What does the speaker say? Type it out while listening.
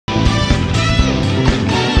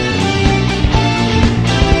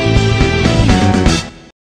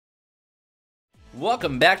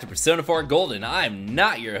Welcome back to Persona 4 Golden. I'm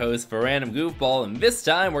not your host, Feralinape Goofball, and this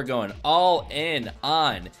time we're going all in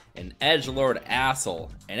on an edgelord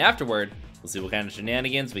asshole. And afterward, we'll see what kind of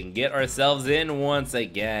shenanigans we can get ourselves in once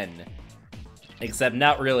again. Except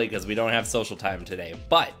not really, because we don't have social time today,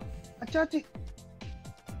 but... Adachi!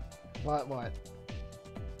 What?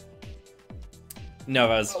 No,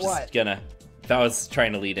 I was just gonna... That was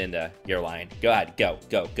trying to lead into your line. Go ahead, go.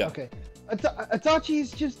 Okay.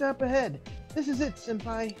 Adachi's just up ahead. This is it,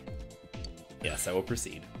 senpai. Yes, I will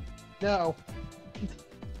proceed. No.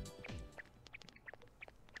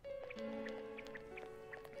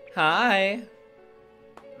 Hi.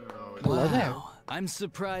 Hello there. I'm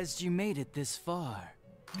surprised you made it this far.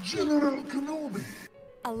 General Kenobi!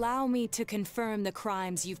 Allow me to confirm the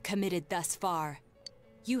crimes you've committed thus far.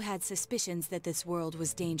 You had suspicions that this world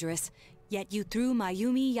was dangerous, yet you threw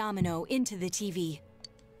Mayumi Yamano into the TV.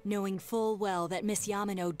 Knowing full well that Miss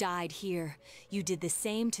Yamano died here, you did the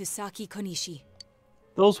same to Saki Konishi.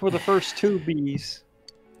 Those were the first two Bs.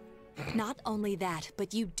 Not only that,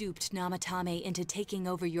 but you duped Namatame into taking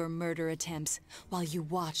over your murder attempts, while you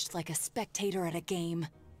watched like a spectator at a game.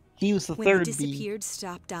 He was the When third the B. disappeared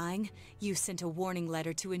stopped dying, you sent a warning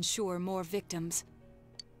letter to ensure more victims.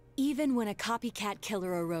 Even when a copycat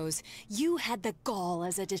killer arose, you had the gall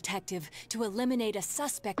as a detective to eliminate a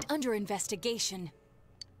suspect under investigation.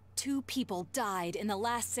 2 people died in the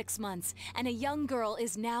last 6 months, and a young girl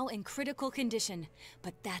is now in critical condition.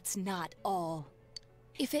 But that's not all.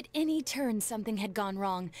 If at any turn something had gone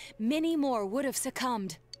wrong, many more would have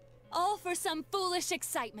succumbed. All for some foolish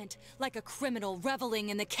excitement, like a criminal reveling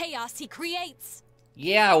in the chaos he creates.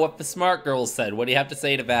 Yeah, what the smart girl said. What do you have to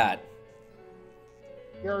say to that?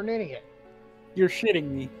 You're an idiot. You're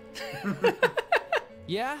shitting me.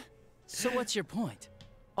 Yeah? So what's your point?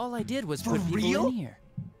 All I did was put people in here.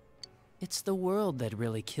 It's the world that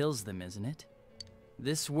really kills them, isn't it?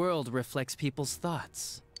 This world reflects people's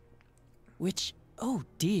thoughts. Which, oh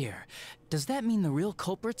dear, does that mean the real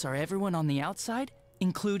culprits are everyone on the outside,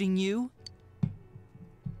 including you?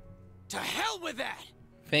 To hell with that!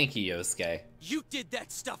 Thank you, Yosuke. You did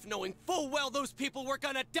that stuff knowing full well those people were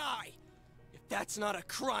gonna die! If that's not a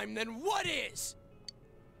crime, then what is?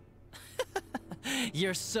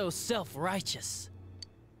 You're so self-righteous.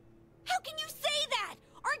 How can you say that?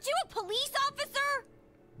 Aren't you a police officer?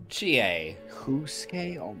 Chie.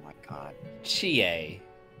 Kusuke? Oh my god. Chie.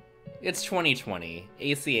 It's 2020.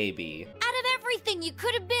 ACAB. Out of everything you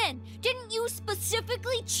could have been, didn't you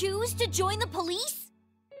specifically choose to join the police?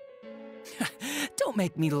 Don't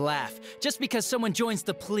make me laugh. Just because someone joins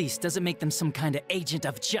the police doesn't make them some kind of agent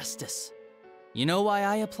of justice. You know why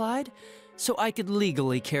I applied? So I could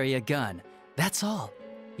legally carry a gun. That's all.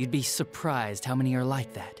 You'd be surprised how many are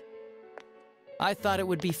like that. I thought it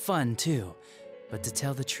would be fun too, but to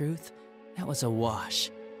tell the truth, that was a wash.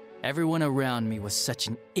 Everyone around me was such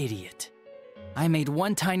an idiot. I made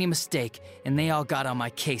one tiny mistake, and they all got on my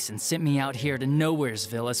case and sent me out here to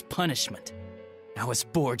Nowheresville as punishment. I was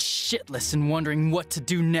bored shitless and wondering what to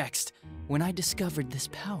do next when I discovered this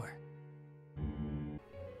power.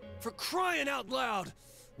 For crying out loud!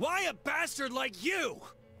 Why a bastard like you?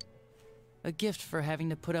 A gift for having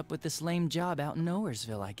to put up with this lame job out in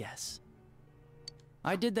Nowheresville, I guess.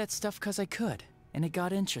 I did that stuff 'cause I could, and it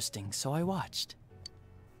got interesting, so I watched.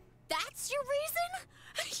 That's your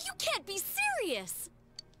reason? You can't be serious!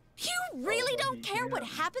 You really don't care what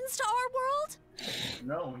happens to our world?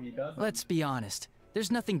 No, he doesn't. Let's be honest. There's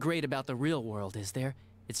nothing great about the real world, is there?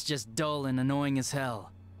 It's just dull and annoying as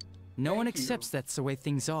hell. No one accepts that's the way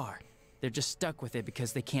things are. They're just stuck with it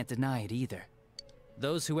because they can't deny it either.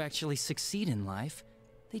 Those who actually succeed in life,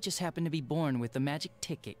 they just happen to be born with a magic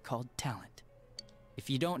ticket called talent. If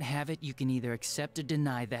you don't have it, you can either accept or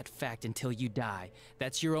deny that fact until you die.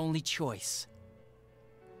 That's your only choice.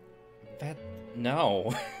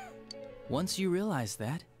 No. Once you realize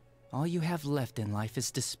that, all you have left in life is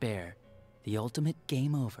despair. The ultimate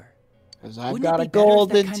game over. Because I've Wouldn't got it a be better if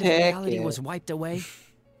golden that kind of reality ticket. was wiped away?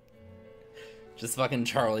 Just fucking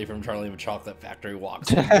Charlie from Charlie and the Chocolate Factory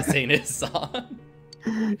walks in saying his song.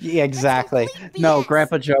 Yeah, exactly. complete No, BS.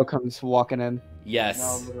 Grandpa Joe comes walking in. Yes.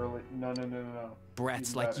 No, literally. No. Brats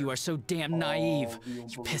He's like better. you are so damn naive. All the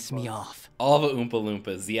You piss me Oompa off. All the Oompa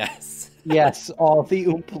Loompas, yes. Yes, all the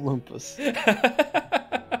Oompa Loompas.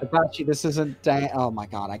 Adachi, this isn't oh my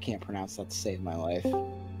god, I can't pronounce that to save my life.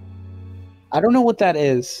 I don't know what that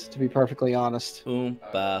is, to be perfectly honest.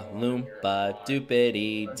 Oompa Loompa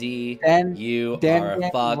doopity dee. Dan- You Dan- are a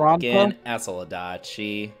Dan- fucking Ronpa? asshole,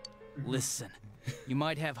 Adachi. Listen, you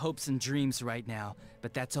might have hopes and dreams right now,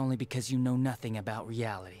 but that's only because you know nothing about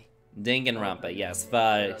reality. Danganronpa, yes.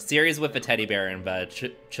 The series with the teddy bear and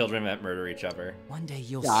the children that murder each other. One day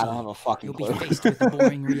you'll Yeah, I see. don't have a fucking You'll clue. be faced with the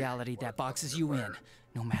boring reality that boxes you in,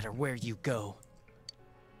 no matter where you go.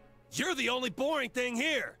 You're the only boring thing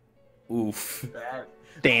here. Oof.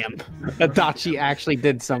 Damn. Adachi actually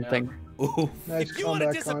did something. Oof. Nice If you want to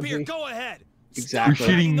comeback, disappear, Kanji. go ahead. Exactly. Stop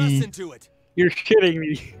dragging us into it. You're shitting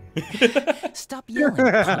me. Stop yelling,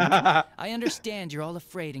 punk. I understand you're all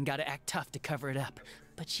afraid and gotta act tough to cover it up.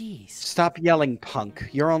 But jeez. Stop yelling, punk.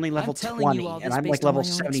 You're only level I'm telling 20, you all and this I'm like based on level my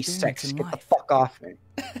own 76. experience in Get the life. fuck off me.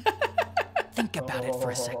 Think about it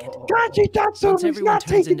for a second. Kanji Tatsumi, Once he's everyone not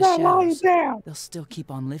turns taking into that lion shadows, down. they'll still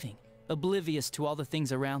keep on living, oblivious to all the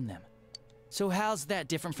things around them. So how's that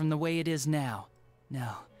different from the way it is now? No,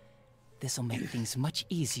 this'll make things much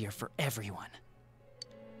easier for everyone.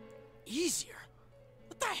 Easier?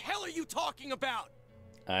 What the hell are you talking about?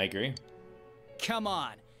 I agree. Come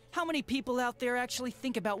on, how many people out there actually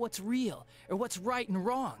think about what's real, or what's right and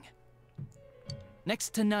wrong? Next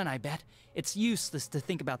to none, I bet. It's useless to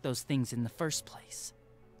think about those things in the first place.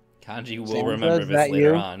 Kanji will Sansa, remember is this that later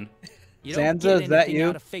you? on. You don't Sansa, get is that anything you?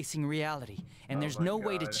 out of facing reality, and there's my no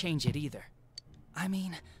way to God. change it either. I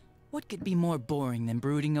mean, what could be more boring than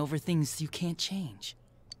brooding over things you can't change?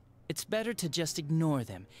 It's better to just ignore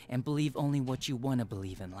them and believe only what you want to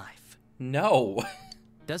believe in life. No.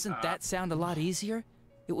 Doesn't that sound a lot easier?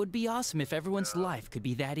 It would be awesome if everyone's life could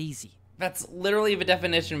be that easy. That's literally the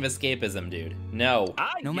definition of escapism, dude. No.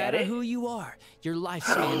 No matter who you are, your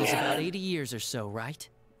lifespan is about 80 years or so, right?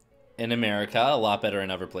 In America, a lot better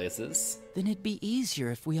in other places. Then it'd be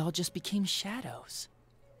easier if we all just became shadows.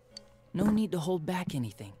 No need to hold back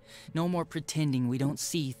anything. No more pretending we don't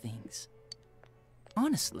see things.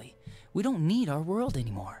 Honestly, we don't need our world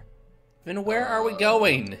anymore. Then where are we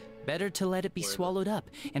going? Better to let it be swallowed up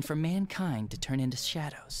and for mankind to turn into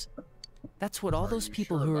shadows. That's what all those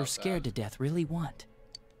people who are scared to death really want.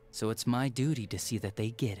 So it's my duty to see that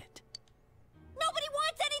they get it. Nobody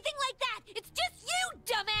wants anything like that! It's just you,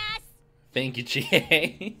 dumbass! Thank you,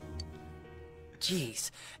 GA. Jeez,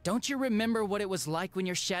 don't you remember what it was like when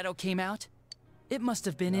your shadow came out? It must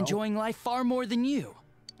have been enjoying life far more than you.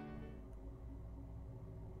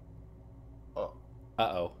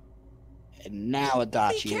 Uh-oh. And now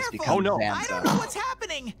Adachi has become Oh no, Sansa. I don't know what's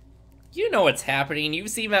happening. You know what's happening. You've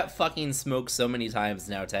seen that fucking smoke so many times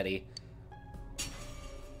now, Teddy.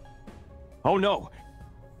 Oh no.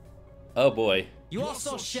 Oh boy. You all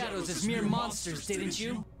saw shadows as mere monsters, didn't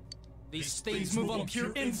you? These things move on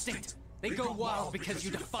pure instinct. They go wild because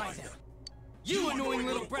you defy them. You annoying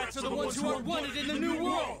little brats are the ones who are wanted in the new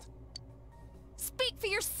world! Speak for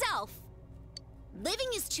yourself! Living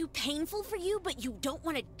is too painful for you, but you don't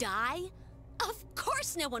want to die? Of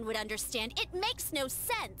course no one would understand. It makes no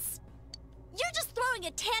sense. You're just throwing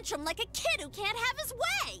a tantrum like a kid who can't have his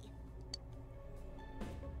way!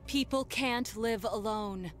 People can't live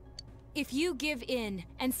alone. If you give in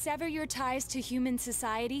and sever your ties to human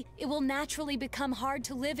society, it will naturally become hard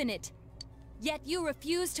to live in it. Yet you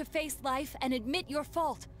refuse to face life and admit your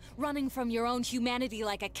fault, running from your own humanity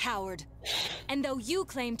like a coward. And though you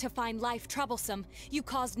claim to find life troublesome, you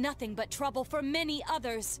cause nothing but trouble for many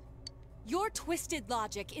others. Your twisted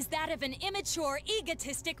logic is that of an immature,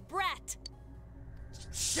 egotistic brat.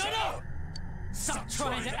 Shut up! Stop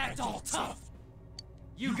trying to act all tough!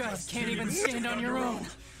 You guys can't even stand on your own,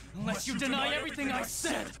 unless you deny everything I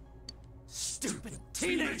said! Stupid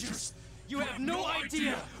teenagers! You have no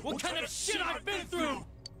idea what kind of shit I've been through!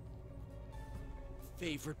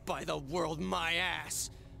 Favored by the world, my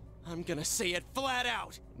ass. I'm gonna say it flat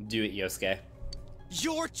out. Do it, Yosuke.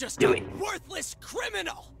 You're just a worthless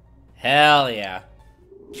criminal! Hell yeah.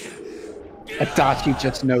 Adachi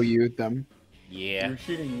just no you'd them. Yeah. You're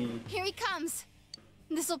shitting me. Here he comes.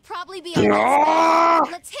 This'll probably be our last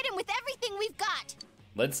one. Let's hit him with everything we've got.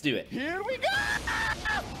 Let's do it. Here we go!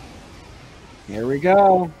 Here we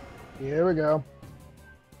go. Here we go.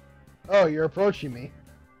 Oh, you're approaching me.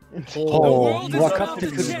 Oh, is look about up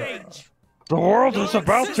to to change! the world Your is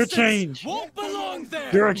about to existence change. Won't belong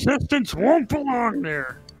there! Your existence won't belong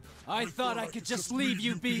there. I thought I could just leave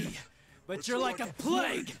you be, but you're like a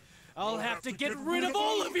plague! I'll have to get rid of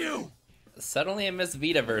all of you! Suddenly a Miss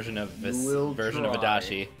Vita version of this will version of try.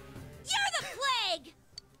 Adachi. You're the plague!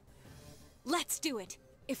 Let's do it.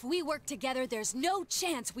 If we work together, there's no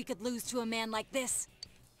chance we could lose to a man like this.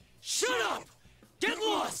 Shut up! Get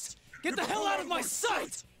lost! Get the hell out of my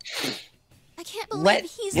sight! I can't believe Let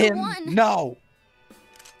he's him the one. know.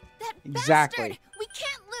 That Exactly. bastard! We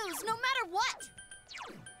can't lose, no matter what!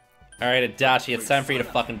 Alright, Adachi, it's time for you to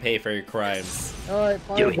fucking pay for your crimes. All right,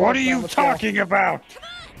 fine. What are you talking about?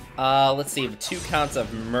 Let's see, 2 counts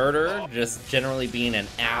of murder, just generally being an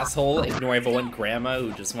asshole, ignoring one grandma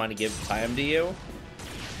who just want to give time to you.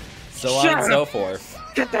 So on and so forth.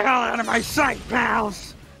 Get the hell out of my sight,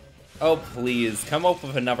 pals! Oh, please, come up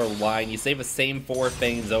with another line. You say the same 4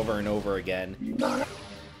 things over and over again.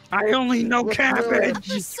 I only know cabbage!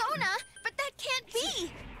 Persona? But that can't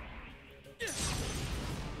be!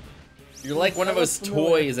 You're like one of those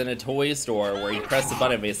toys in a toy store where you press the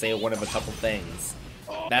button and they say one of a couple things.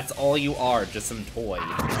 That's all you are, just some toy.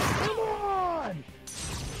 Come on!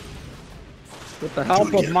 With the help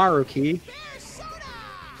of Maruki.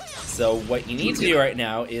 So what you need to do right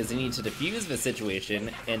now is you need to defuse the situation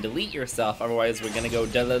and delete yourself, otherwise we're gonna go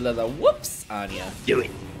whoops on you. Do it.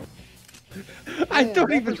 I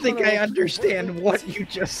don't even think I understand what you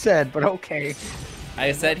just said, but okay.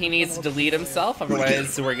 I said he needs to delete himself,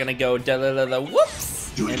 otherwise we're gonna go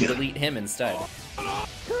whoops and delete him instead. Come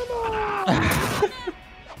on!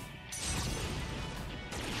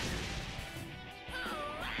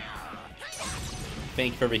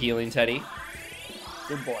 Thank you for the healing, Teddy.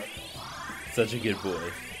 Good boy. Such a good boy.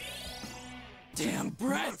 Damn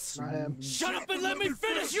brats! Shut up and let me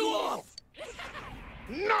finish you off!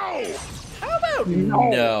 No! How about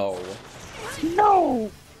no?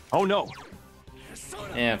 No! Oh no!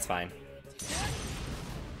 Yeah, it's fine.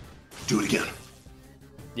 Do it again.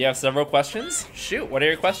 You have several questions? Shoot, what are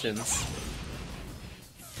your questions?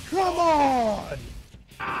 Come on!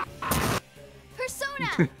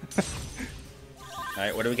 Persona!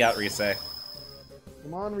 Alright, what do we got, Rise?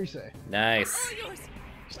 Come on, Rise. Nice.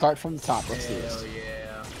 Start from the top. Let's do this. Hell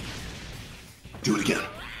yeah. Do it again.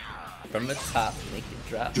 From the top, make it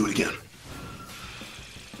drop. Do it again.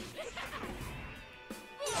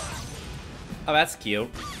 Oh, that's cute.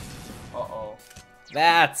 Uh-oh.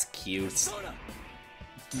 That's cute.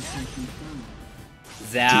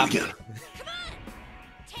 Zap. Do it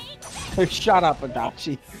again. Shut up,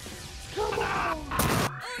 Adachi.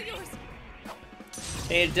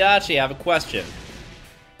 Hey, Adachi, I have a question.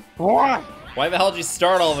 What? Why the hell did you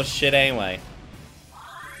start all this shit anyway?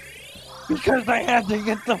 Because I had to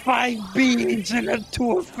get the 5 beans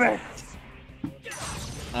into effect.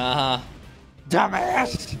 Uh-huh.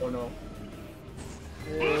 Dumbass. Oh no.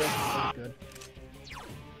 Yeah, that's good.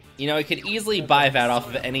 You know, I could easily buy that off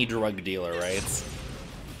of any drug dealer, right?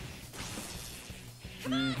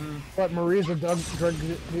 What, Marie's a drug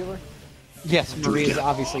dealer? Yes, Marie is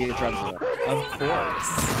obviously a drug dealer. Of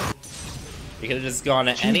course. You could have just gone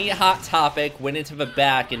to any hot topic, went into the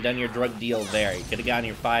back, and done your drug deal there. You could have gotten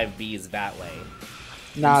your 5 Bs that way.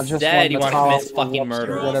 Nah, just Instead, you one want to to commit fucking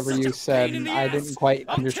murder. Whatever you said, I didn't quite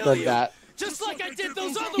understood that. Just like I did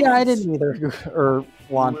those other Yeah, I ones. didn't either. Or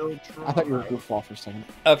Juan. I thought you were a goofball for a second.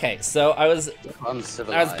 Okay, so I was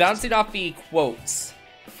Uncivilized. bouncing off the quotes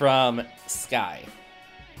from Sky.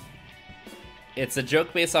 It's a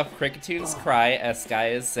joke based off Cricketoon's cry, as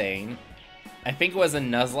Sky is saying. I think it was a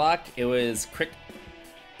Nuzlocke. It was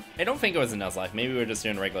I don't think it was a Nuzlocke. Maybe we were just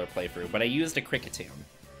doing a regular playthrough, but I used a Cricketoon.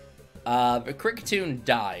 But Cricketoon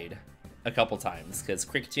died a couple times, because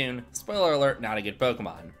Cricketoon, spoiler alert, not a good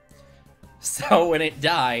Pokemon. So when it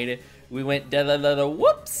died, we went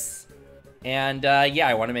whoops! And yeah,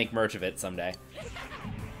 I want to make merch of it someday.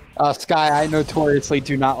 Sky, I notoriously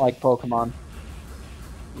do not like Pokemon.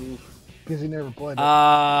 Because he never played it.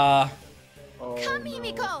 Come, no.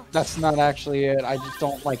 Himiko! That's not actually it. I just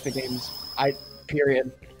don't like the games.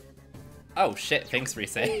 Period. Oh shit, thanks,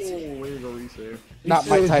 Rise. Oh, way to go, Reese. Not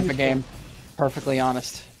my type of game. Perfectly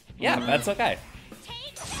honest. Yeah, that's okay.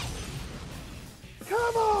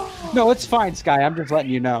 Come on! No, it's fine, Sky. I'm just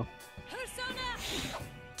letting you know.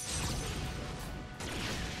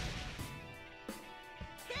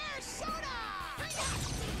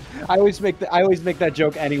 I always make that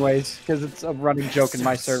joke anyways, because it's a running joke in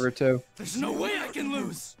my server too. There's no way I can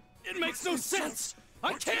lose. It makes no sense.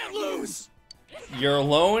 I can't lose. You're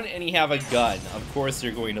alone and you have a gun. Of course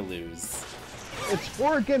you're going to lose. It's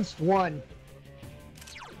 4 against 1.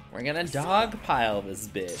 We're gonna dogpile this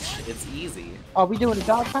bitch. It's easy. Are we doing a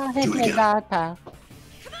dog pile? Do it again. Dog pile.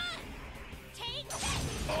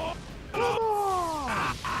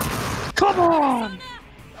 Come on!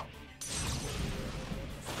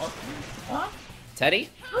 Teddy?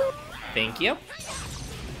 Thank you.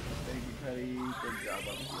 Thank you, Teddy. Good job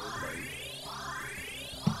on the heels,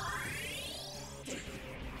 buddy.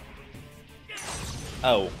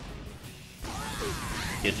 Oh.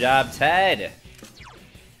 Good job, Ted.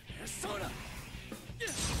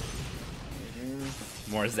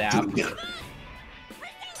 More zap. Do it again.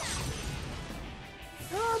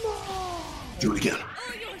 Do it again.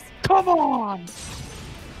 Come on!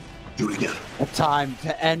 Do it again. The time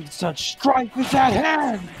to end such strife is at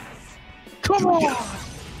hand! Come on!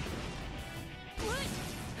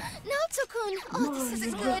 Naoto-kun! Oh, this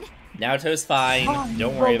isn't good. Naoto's fine.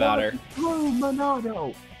 Don't worry about her. True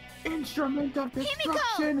Monado, instrument of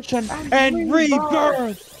destruction And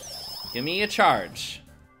rebirth! Give me a charge.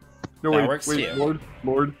 No, That wait, works wait, too.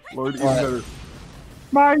 Lord, even better.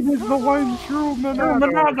 Mine is the one true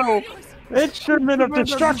Monado, instrument of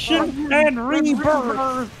destruction and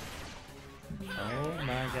rebirth! Oh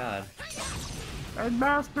my god. And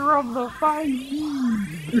master of the 5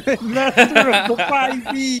 Master of the 5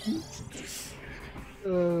 Bs!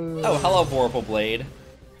 Oh, hello, Vorpal Blade.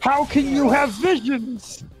 How can you have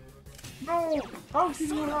visions? No! How can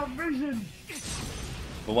you have visions?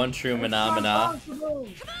 The one true Mana.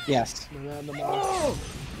 Yes. Oh!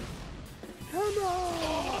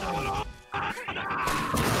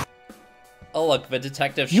 Oh look, the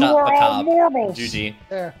detective You shot are the all cop. mortals. GG.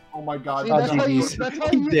 There. Oh my god. See, that's how you. GG's. That's how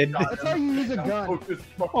He you. did. That's how you use a gun.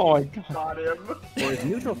 Oh my god. Got him. For his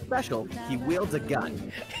neutral special, he wields a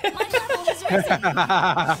gun.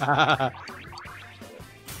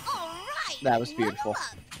 That was beautiful.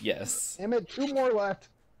 Yes. Damn it, 2 more left.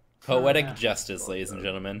 Poetic justice, ladies and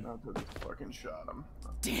gentlemen. Naoto just fucking shot him.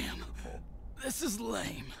 Damn. This is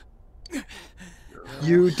lame.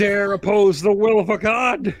 You dare oppose the will of a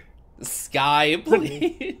god? Sky,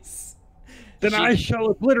 please. Then I shall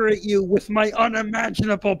obliterate you with my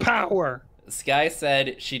unimaginable power. Sky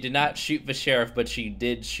said she did not shoot the sheriff, but she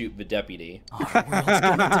did shoot the deputy. Our world's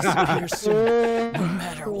gonna disappear soon, no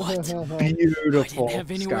matter what. Beautiful. I didn't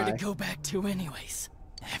have anywhere Sky. to go back to anyways.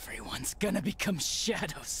 Everyone's gonna become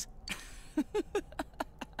shadows.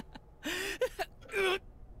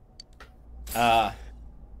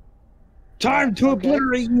 Time to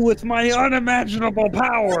obliterate you with my unimaginable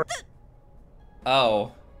power.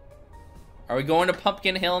 Oh. Are we going to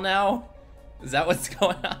Pumpkin Hill now? Is that what's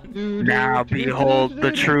going on? Now behold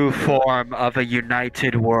the true form of a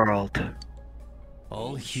united world.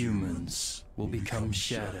 All humans will become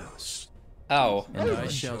shadows. Oh. And I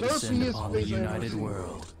shall descend upon the united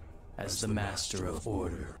world as the master of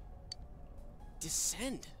order.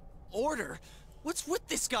 Descend? Order? What's with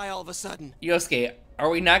this guy all of a sudden? Yosuke, are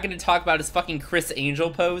we not going to talk about his fucking Chris Angel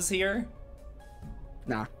pose here?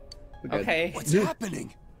 Nah. Okay. What's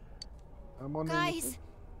happening? Guys,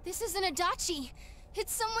 this isn't Adachi.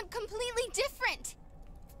 It's someone completely different.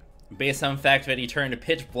 Based on the fact that he turned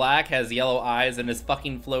pitch black, has yellow eyes, and is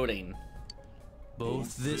fucking floating.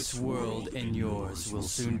 Both this world and yours will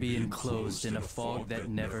soon be enclosed in a fog that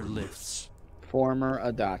never lifts. Former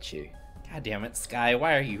Adachi. God damn it, Sky,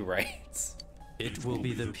 why are you right? It will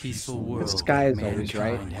be the peaceful world Sky is that always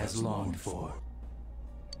right. mankind has longed for.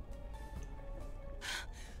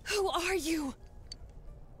 Who are you?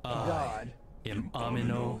 I am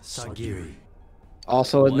Amino Sagiri.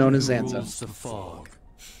 Also One known as who Zanza. rules the fog,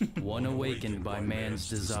 one awakened by man's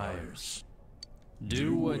desires.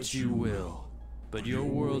 Do what you will, but your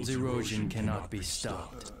world's erosion cannot be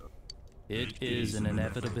stopped. It is an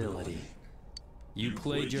inevitability. You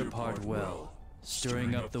played your part well,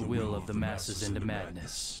 stirring up the will of the masses into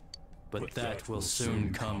madness. But that will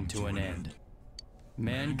soon come to an end.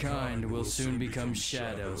 Mankind will soon become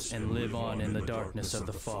shadows and live on in the darkness of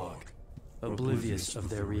the fog, oblivious of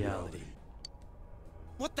their reality.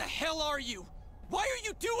 What the hell are you? Why are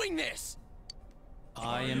you doing this?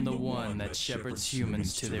 I am the one that shepherds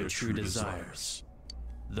humans to their true desires.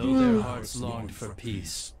 Though their hearts longed for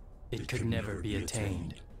peace, it could never be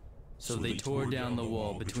attained. So they tore down the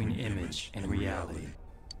wall between image and reality.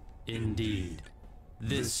 Indeed,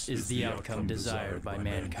 this is the outcome desired by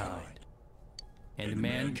mankind. And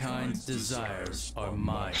mankind's desires are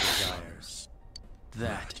my desires.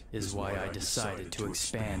 That is why I decided to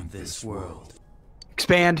expand this world.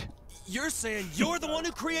 Expand. You're saying you're the one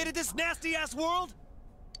who created this nasty-ass world?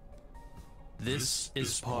 This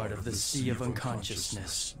is part of the sea of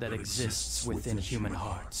unconsciousness that exists within human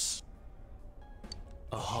hearts.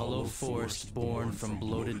 A hollow forest born from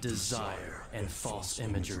bloated desire and false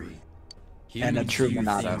imagery. And a Humans true view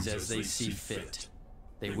Monado. things as they see fit.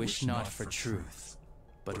 They wish not for truth,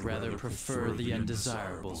 but rather prefer the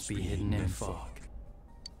undesirables be hidden in fog.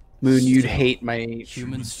 Moon, you'd hate my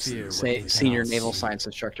Humans fear what they senior cannot naval see. science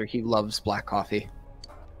instructor. He loves black coffee.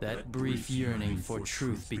 That brief yearning for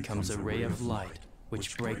truth becomes a ray of light,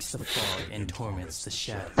 which breaks the fog and torments the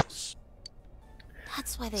shadows.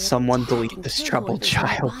 That's why they Someone attack delete and this kill troubled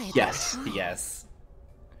whoever's child. nearby. Yes. Yes.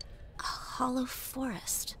 A hollow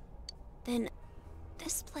forest. Then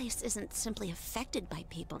this place isn't simply affected by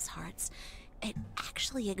people's hearts. It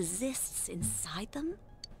actually exists inside them?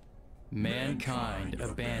 Mankind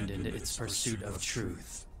abandoned its pursuit of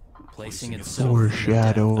truth, placing itself in the depth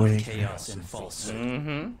Foreshadowing. of chaos and falsehood.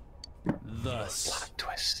 Mm-hmm. Thus,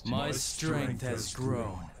 my strength has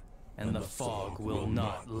grown, and the fog will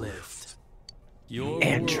not lift. Your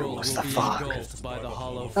Andrew world was will the be fog. engulfed by the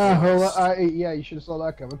hollow forest. Yeah, you should have saw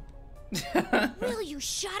that coming. Will you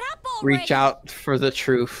shut up already? Reach out for the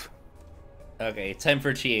truth. Okay, time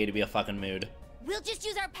for TA to be a fucking mood. We'll just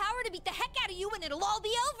use our power to beat the heck out of you and it'll all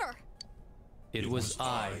be over. It was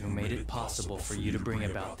I who made it possible for you to bring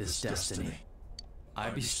about this destiny. I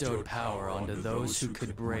bestowed power onto those who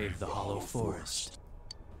could brave the hollow forest.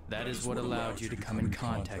 That is what allowed you to come in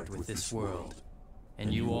contact with this world,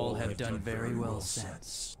 and you all have done very well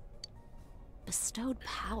since. Bestowed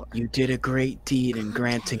power. You did a great deed in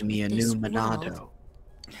granting me a new Monado.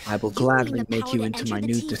 I will gladly make you into my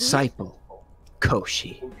new disciple,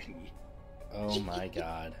 Koshi. Oh my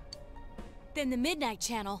god. Then the Midnight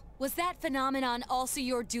Channel, was that phenomenon also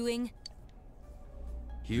your doing?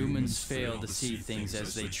 Humans fail to see things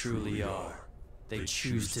as they truly are. They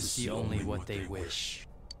choose to see only what they wish.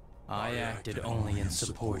 I acted only in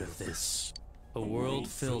support of this. A world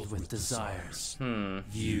filled with desires,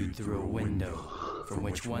 viewed through a window from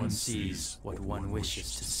which one sees what one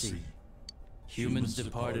wishes to see. Humans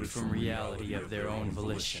departed from reality of their own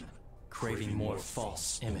volition, craving more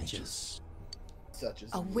false images.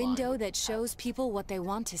 A window that shows people what they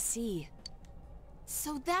want to see.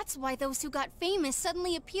 So that's why those who got famous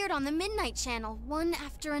suddenly appeared on the Midnight Channel, one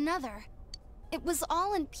after another. It was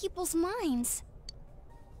all in people's minds.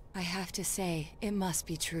 I have to say, it must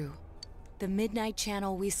be true. The Midnight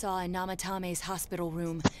Channel we saw in Namatame's hospital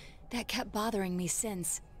room, that kept bothering me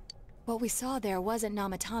since. What we saw there wasn't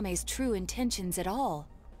Namatame's true intentions at all.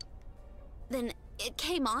 Then it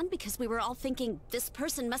came on because we were all thinking, this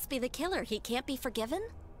person must be the killer. He can't be forgiven?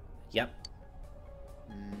 Yep.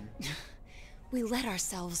 We let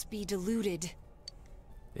ourselves be deluded.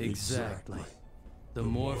 Exactly. The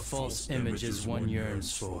more false images one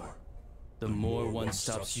yearns for, the more one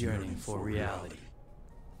stops yearning for reality.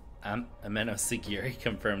 Ameno Sigiri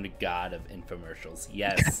confirmed god of infomercials.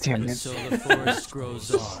 Yes. Damn it. So the forest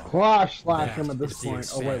grows on. Cross slash him at this point.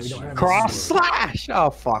 Oh wait, we don't have Cross slash!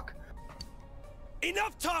 Oh fuck.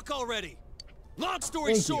 Enough talk already! Long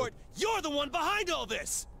story short, you're the one behind all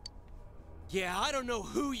this! Yeah, I don't know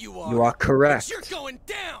who you are. You are correct. But you're going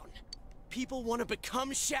down! People want to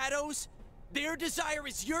become shadows? Their desire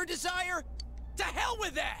is your desire? To hell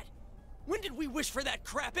with that! When did we wish for that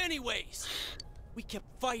crap anyways? We kept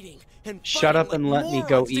fighting and fighting. Shut up and like let me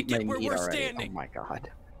go morons to eat my get where meat we're already. standing. Oh my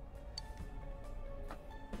god.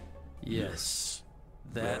 Yes,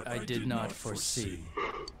 that I did not foresee.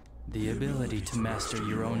 The ability to master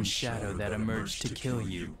your own shadow that emerged to kill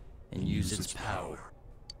you and use its power.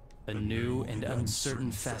 A new and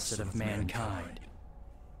uncertain facet of mankind.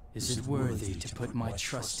 Is it worthy to put my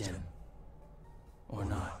trust in? Or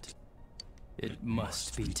not? It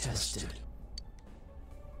must be tested.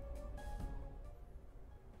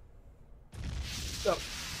 So.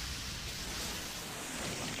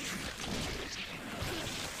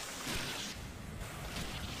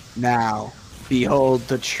 Now, behold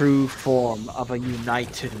the true form of a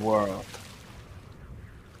united world.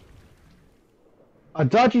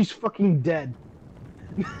 Adachi's fucking dead.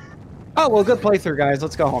 Oh, well, good playthrough, guys.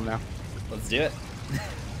 Let's go home now. Let's do it.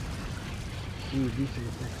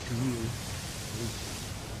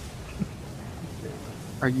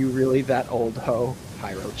 Are you really that old hoe?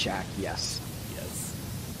 Pyro Jack, yes. Yes.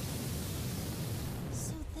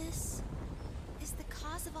 So this is the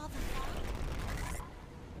cause of all the fog?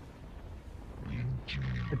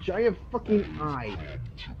 A giant fucking eye.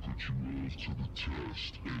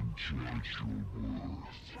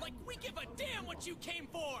 Like we give a damn what you came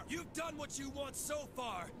for! You've done what you want so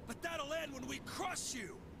far, but that'll end when we crush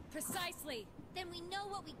you! Precisely. Then we know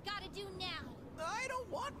what we gotta do now. I don't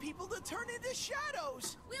want people to turn into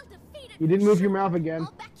shadows. We'll defeat it. You didn't move your mouth again.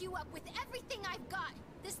 I'll back you up with everything I've got.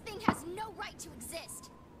 This thing has no right to exist.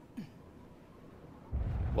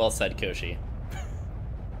 Well said, Koshi.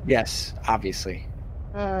 Yes, obviously.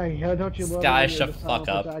 Yeah, don't you love Sky, it when you're shut the fuck silent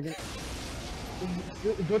up. protagonist?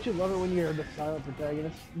 Don't you love it when you're the silent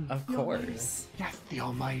protagonist? Of course. Yes, the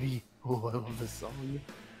Almighty. Oh, I love this song.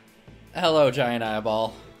 Hello, Giant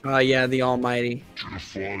Eyeball. Yeah, the Almighty. To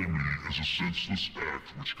defy me is a senseless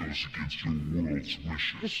act which goes against your world's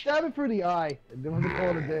wishes. Just stab it through the eye and don't have to call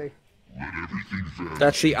it a day. Let everything vanish.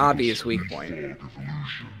 That's the obvious weak point. Fog of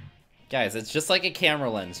illusion. Guys, it's just like a camera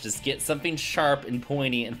lens. Just get something sharp and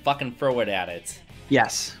pointy and fucking throw it at it.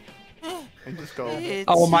 Yes. And just go.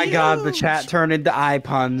 Oh my god, the chat turned into eye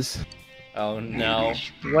puns. Oh no.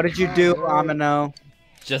 What did you do, Amino?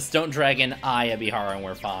 Just don't drag in Aya Bihara and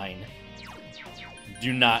we're fine.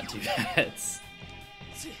 Do not do that.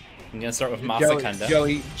 I'm gonna start with Masakanda.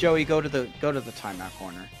 Joey, go to the timeout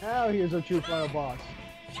corner. Now here's our true final boss.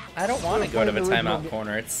 I don't want to go to the timeout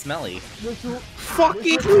corner. It's smelly.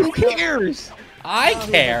 Fucking who cares? I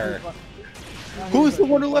care. Who's the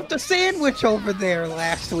one who left a sandwich over there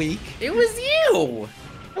last week? It was you.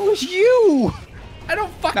 It was you. I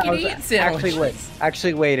don't fucking eat sandwiches.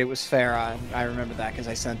 Actually, wait. It was Farah. I remember that because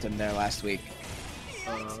I sent him there last week.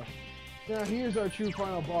 Now here's our true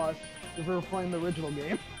final boss. If we're playing the original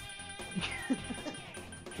game.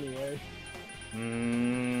 Anyway.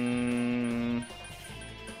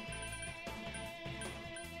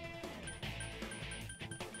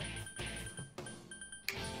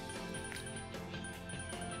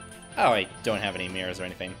 Oh, I don't have any mirrors or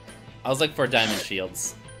anything. I was looking for diamond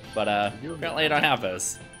shields, but apparently I don't have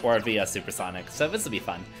those. Or via supersonic, so this will be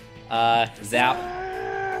fun. Zap.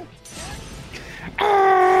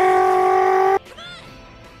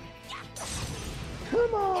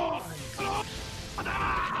 Come on!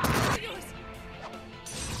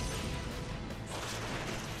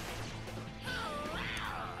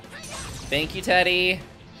 Thank you, Teddy.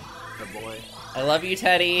 Good boy. I love you,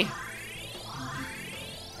 Teddy.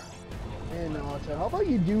 And how about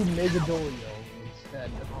you do Megadolio instead?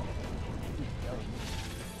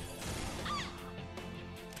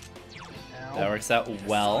 That works out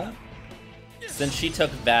well. Since she took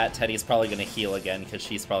that, Teddy's probably going to heal again because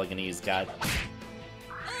she's probably going to use God.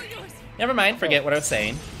 Never mind, forget what I was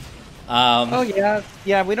saying. Oh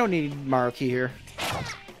yeah, we don't need Maruki here.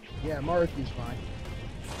 Yeah, Maruki's fine.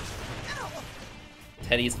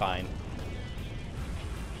 Teddy's fine.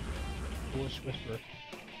 Bush Whisper.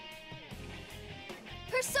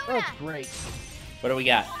 Persona! That's great. What do we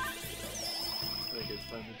got? I think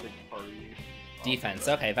it's time to take party. Defense.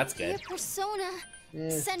 Okay, that's Dear good. Persona. Yeah.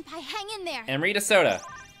 Senpai, hang in there. And Rita Soda.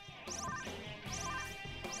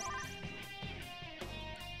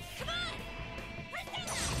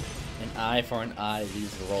 An eye for an eye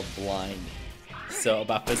leaves the world blind. So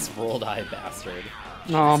about this rolled eye bastard.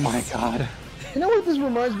 Oh my god. You know what this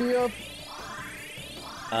reminds me of?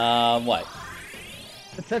 What?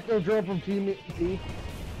 The techno drone from Team T.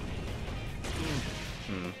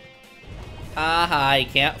 Haha, you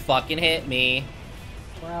can't fucking hit me.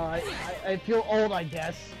 Wow, I feel old, I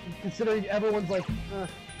guess. Considering everyone's like,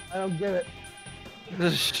 I don't get it.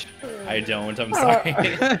 I don't, I'm sorry.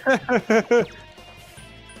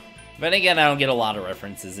 But again, I don't get a lot of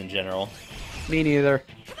references in general. Me neither.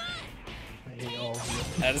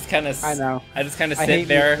 I just kind of, I know. I just kind of I sit hate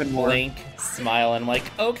there, you even more. blink, smile, and I'm like,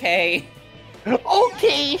 okay.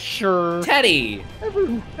 Okay, sure. Teddy!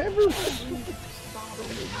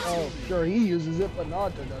 Oh, sure, he uses it, but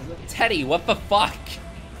Naruto doesn't. Teddy, what the fuck? I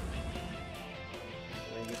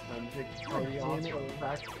think it's time to take party off from the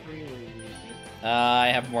back screen. I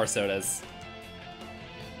have more sodas.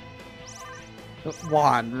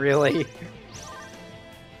 Juan, really?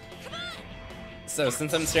 So,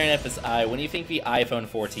 since I'm staring at this eye, when do you think the iPhone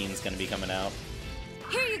 14 is going to be coming out?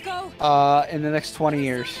 Here you go. In the next 20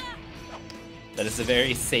 years. That is a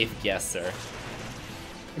very safe guess, sir.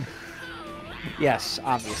 Yes,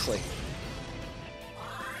 obviously.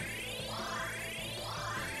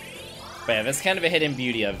 But yeah, that's kind of a hidden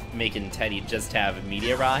beauty of making Teddy just have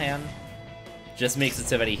Media Rahan. Just makes it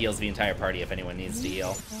so that he heals the entire party if anyone needs to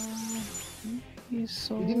heal. We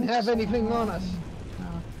didn't have anything on us.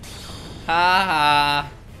 Ha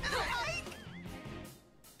ha!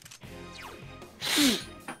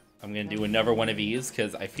 I'm gonna do another one of these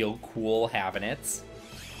because I feel cool having it.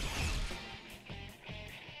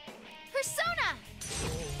 Persona!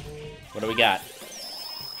 What do we got?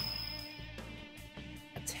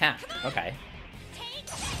 Attack. Okay.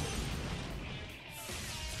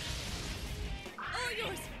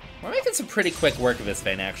 We're making some pretty quick work of this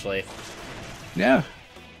thing, actually. Yeah.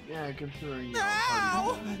 Yeah, considering.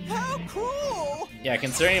 Ow! How cool! Yeah,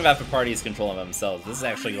 considering that the party's controlling themselves, this is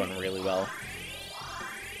actually going really well.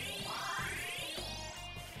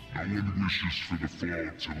 No one wishes for the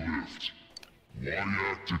fog to lift. Why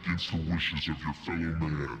act against the wishes of your fellow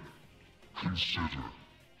man? Consider,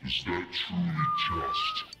 is that truly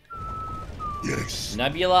just? Yes.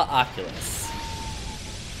 Nebula Oculus.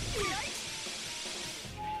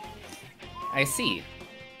 I see.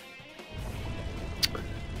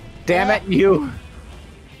 Damn it, you!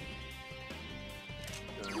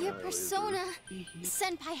 Dear Persona.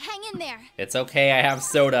 Senpai, hang in there. It's okay, I have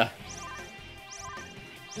soda.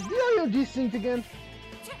 Is the audio desynced again?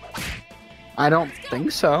 I don't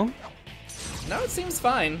think so. No, it seems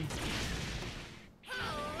fine.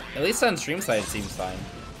 At least on stream side, it seems fine.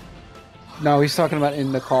 No, he's talking about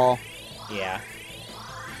in the call. Yeah.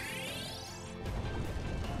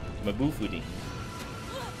 Mabufudi.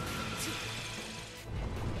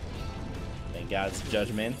 God's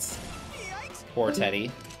judgments. Poor Teddy.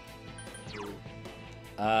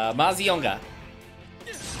 Mazionga.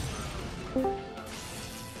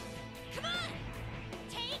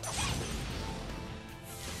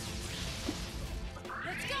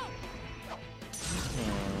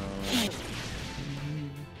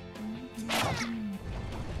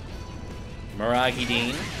 Miragi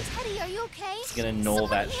Dean. Teddy, are you okay? He's gonna null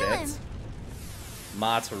that heal him. shit.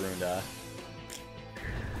 Matarunda.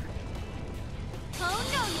 Oh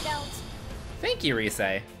no, you don't. Thank you,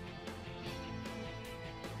 Rise.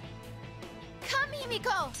 Come,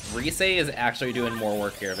 Himiko. Rise is actually doing more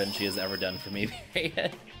work here than she has ever done for me,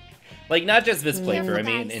 period. Like, not just this playthrough, I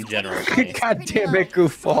mean in general. God damn it,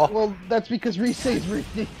 goofball. Well, that's because Rise is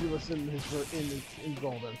ridiculous in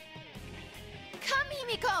Golden. Come,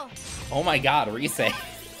 Himiko. Oh my god, Rise.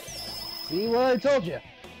 See what I told you?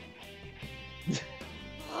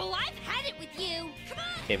 Oh, I've had it with you. Come on.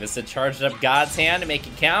 Okay, Vista charged up God's hand to make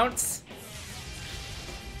it count.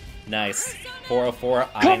 Nice. 404,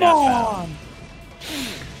 I not found.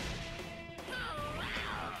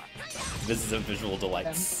 This is a visual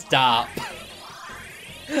delight. Stop.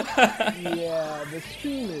 Yeah, the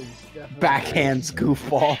stream is definitely... Backhands,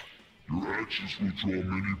 goofball. Your actions will draw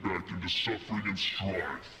many back into suffering and strife.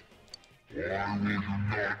 Why will you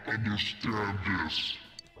not understand this?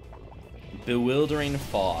 Bewildering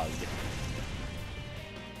fog.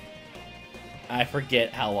 I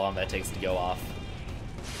forget how long that takes to go off.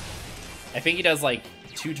 I think he does like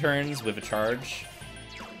 2 turns with a charge.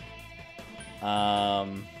 I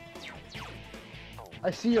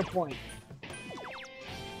see your point.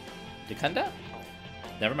 Dekunda?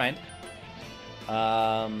 Never mind.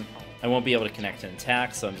 I won't be able to connect an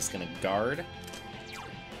attack, so I'm just gonna guard.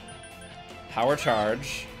 Power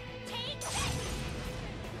charge.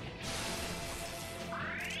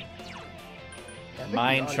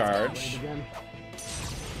 Mind charge.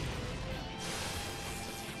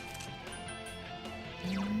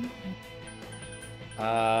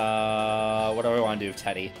 What do I want to do with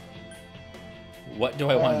Teddy? What do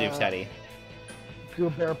I want to do with Teddy? Do a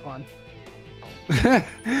bear pun.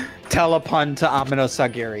 Tell a pun to Amino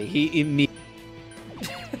Sagiri. He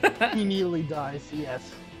immediately dies,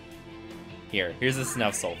 yes. Here's a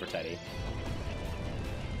Snuff Soul for Teddy.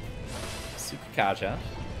 Tsukakaja.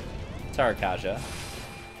 Tarakaja.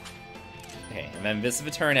 Okay, and then this of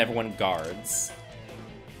a turn, everyone guards.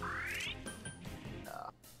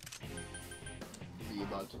 Be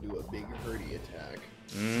about to do a big hurdy attack.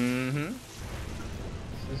 Mm-hmm.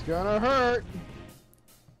 This is gonna hurt.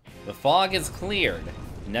 The fog is cleared.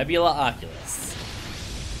 Nebula Oculus.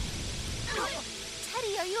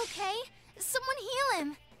 Teddy, are you okay? Someone heal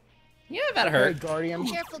him. Yeah, that hurt. Guardian.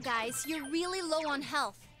 Careful, guys. You're really low on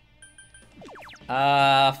health.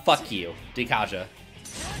 Fuck you, Dekaja.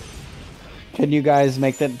 Can you guys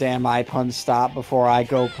make that damn eye pun stop before I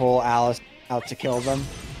go pull Alice out to kill them?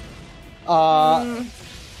 I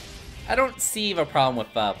don't see the problem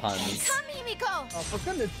with puns. Come, Himiko. Oh, for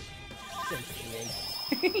goodness sake,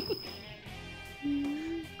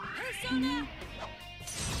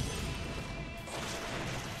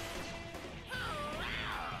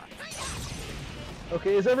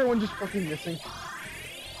 Okay, is everyone just fucking missing?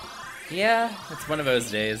 Yeah, it's one of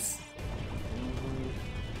those days.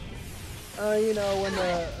 You know, when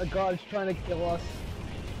a god's trying to kill us.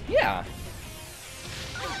 Yeah.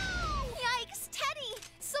 Yikes, Teddy!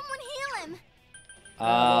 Someone heal him!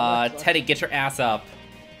 Teddy, get your ass up.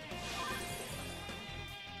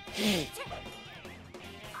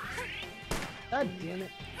 God damn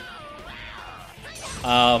it.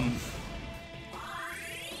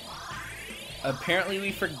 Apparently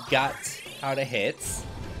we forgot how to hit.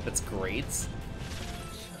 That's great.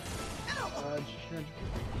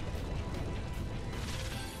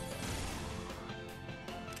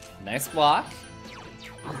 Nice block.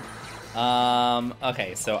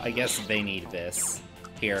 Okay, so I guess they need this.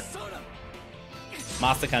 Here.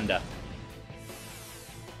 Masakunda.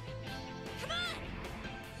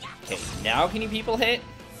 Okay, now can you people hit?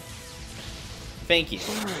 Thank you.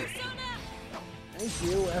 Thank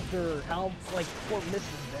you, after how, like, 4 misses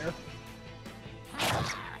there.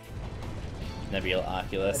 Nebula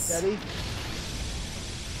Oculus. Teddy?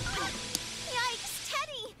 Yikes,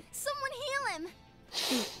 Teddy! Someone heal him!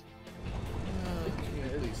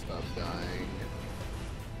 Teddy, stop dying.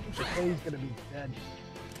 Teddy's gonna be dead.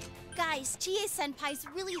 Guys, Chie-senpai's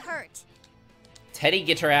really hurt. Teddy,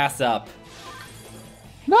 get your ass up.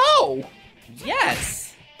 No!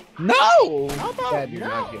 Yes! No! Dad, you're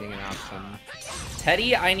not getting an option.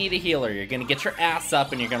 Teddy, I need a healer. You're gonna get your ass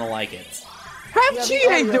up and you're gonna like it. Have Chie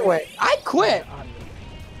do it! I quit!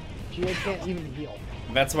 Chie can't even heal.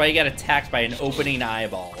 That's why you got attacked by an opening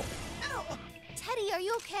eyeball. Teddy, are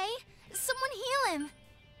you okay? Someone heal him.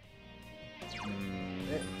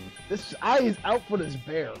 This eye is out for this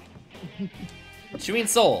bear. Chewing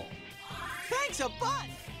Soul. Thanks a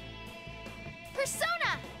bunch.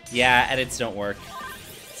 Persona. Yeah, edits don't work.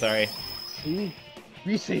 Sorry. See?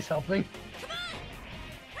 Risei's helping.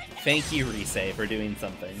 Thank you, Risei, for doing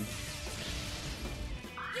something.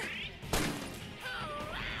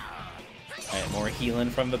 Alright, more healing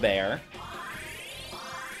from the bear.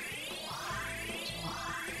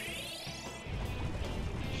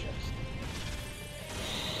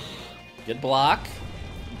 Good block.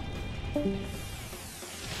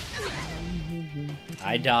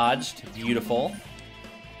 I dodged. Beautiful.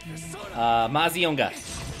 Mazionga.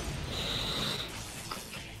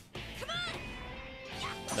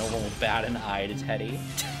 No one will bat an eye to Teddy.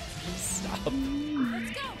 Stop.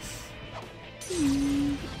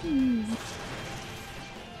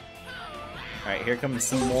 Alright, here comes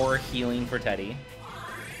some more healing for Teddy.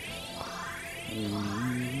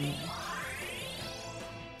 You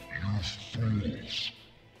fools,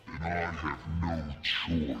 and I have no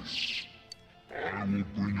choice. I will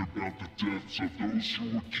bring about the deaths of those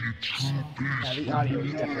who will keep true peace. Yeah, the audio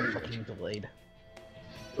is definitely fucking delayed.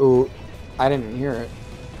 Ooh, I didn't hear it.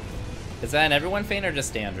 Is that an everyone faint or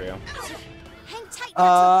just Andrew? Hang tight,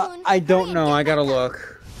 I don't know. I gotta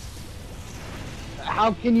look.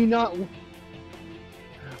 How can you not?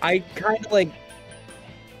 I kind of like.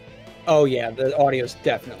 Oh yeah, the audio's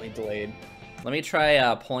definitely delayed. Let me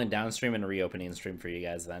try pulling downstream and reopening stream for you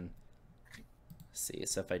guys then. Let's see,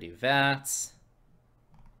 so if I do that...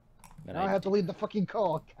 Then Now I have to leave the fucking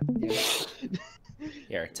call.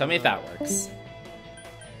 Here, tell me if that works.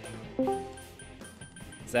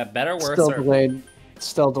 Is that better, worse, Still or... delayed.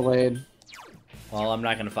 Still delayed. Well, I'm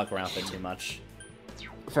not gonna fuck around with it too much.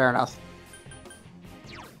 Fair enough.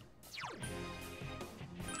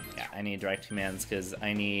 Yeah, I need direct commands because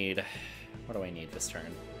I need... What do I need this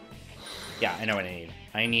turn? Yeah, I know what I need.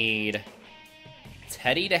 I need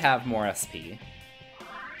Teddy to have more SP.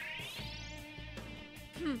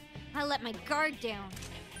 I let my guard down.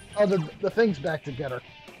 Oh, the thing's back together.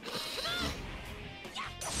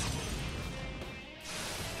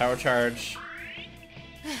 Power charge.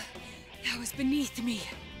 That was beneath me.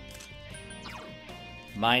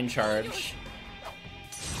 Mind charge.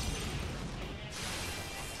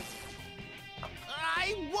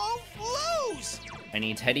 I won't lose! I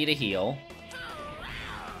need Teddy to heal.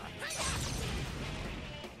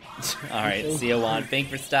 Alright, see you, Juan.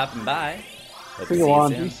 Thanks for stopping by. Hope to see you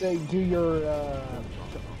soon. You say do your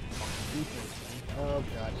oh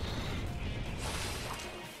god.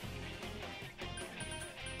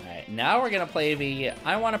 Alright, now we're gonna play the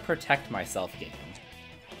I want to protect myself game.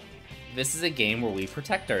 This is a game where we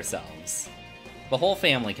protect ourselves. The whole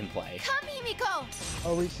family can play. Come, Himiko!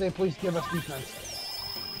 Oh, Risei, please give us defense.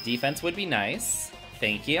 Defense would be nice.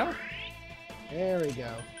 Thank you. There we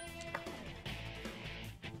go.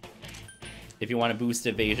 If you want to boost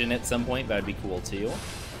evasion at some point, that would be cool too.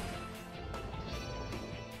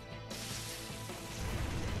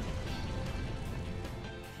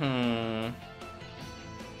 Now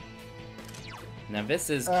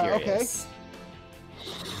this is curious.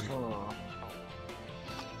 Okay.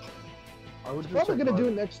 I would Probably gonna do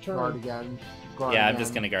it next turn. Guard again. Yeah, I'm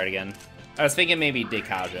just gonna guard again. I was thinking maybe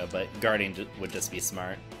Dekaja, but guarding would just be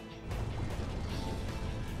smart.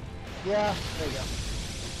 Yeah, there you go.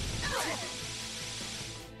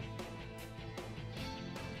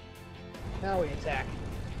 Now we attack.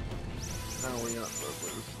 Now we got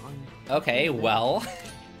burglars. Okay, well.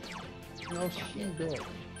 No, she did.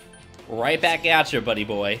 Right back at you, buddy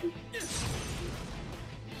boy.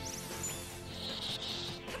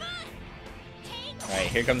 Alright,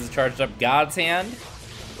 here comes the charged up God's Hand.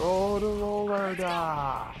 Go to roller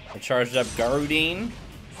die. The charged up Garudine.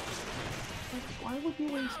 Why would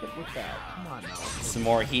you waste it with that? Come on now. Some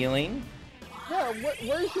more healing. Yeah,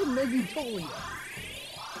 where's your Megitolia?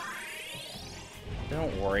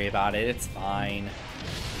 Don't worry about it, it's fine.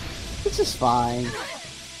 This is fine.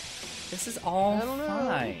 This is all I don't know.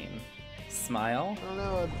 fine. Smile. I don't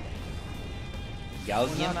know.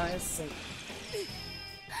 Galgian eyes.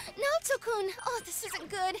 Naoto-kun! Oh, this isn't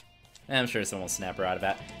good. I'm sure someone will snap her out of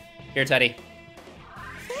that. Here, Teddy.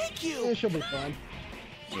 Thank you! Yeah, she'll be fine.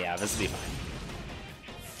 Yeah, this will be fine.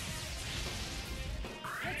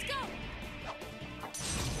 Let's go!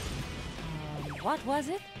 What was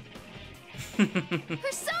it?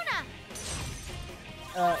 Persona!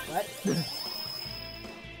 What?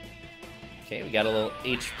 Okay, we got a little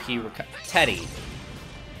HP Teddy.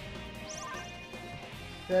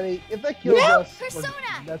 Daddy, if that kills us, Persona!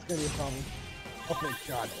 that's gonna be a problem. Oh my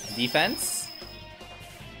god. Defense?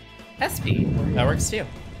 SP. That works too.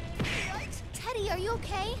 Teddy, are you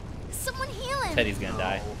okay? Someone heal him. Teddy's gonna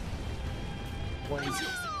die.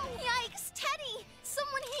 Yikes, Teddy!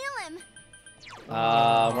 Someone heal him.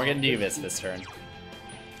 We're gonna do this turn.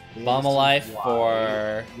 Bomb of Life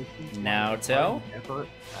for Naoto.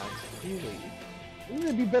 Wouldn't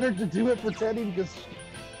it be better to do it for Teddy because...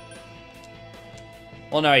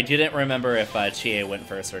 Well, no, I didn't remember if Chie went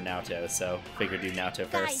first or Naoto, so figured do Naoto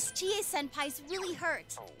first. Guys, Chie-senpai's really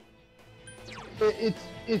hurt.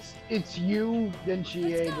 It's you, then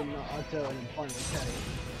Chie, then Naoto, and then finally Teddy.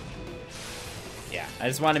 Yeah, I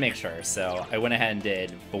just wanted to make sure, so I went ahead and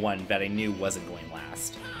did the one that I knew wasn't going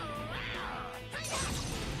last.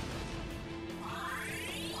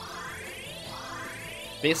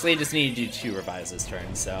 Basically, I just need to do 2 revives this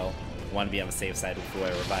turn, so I want to be on the safe side with who I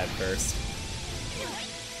revive first.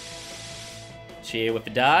 Chie with the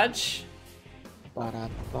dodge.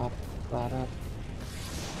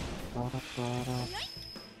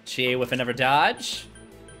 Chie with another dodge.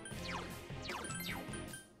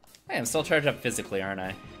 Hey, I'm still charged up physically, aren't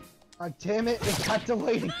I? Oh, damn it, it got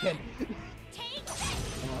delayed again.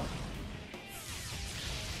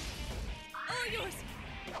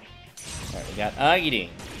 Alright, we got Agiri.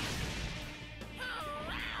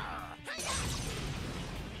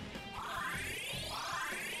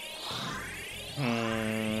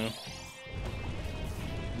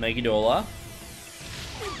 Megidola.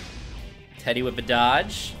 Teddy with the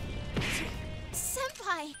dodge.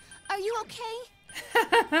 Senpai, are you okay?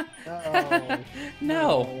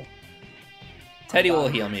 No. Teddy will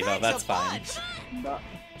heal me though, that's fine.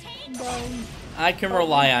 I can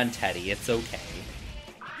rely on Teddy, it's okay.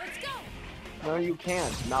 No, you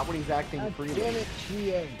can't. Not when he's acting freely. Damn it,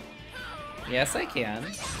 Chie. Yes, I can.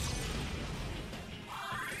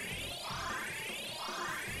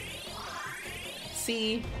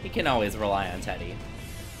 See, you can always rely on Teddy.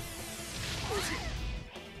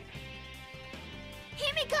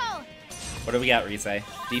 Himiko! What do we got, Rise?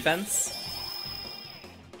 Defense?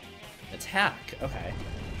 Attack, okay.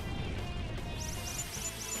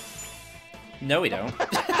 No, we don't.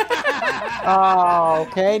 Oh,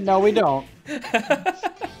 okay. No, we don't.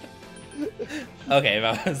 Okay,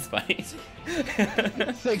 that was funny.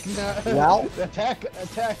 It's like, nah. Well. Attack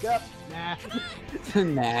up. Nah.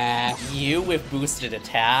 Nah. You with boosted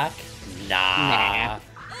attack? Nah.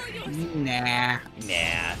 Nah.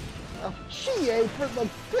 Nah. Oh, Chie, for the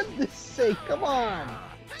goodness sake, come on.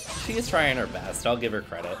 She's trying her best, I'll give her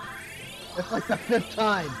credit. It's like the 5th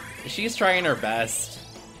time. She's trying her best.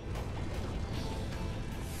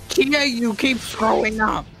 Kia, you keep screwing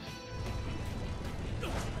up.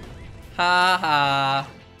 Ha ha.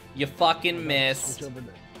 You fucking missed.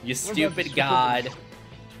 You stupid god.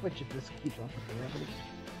 Switch if this keeps on.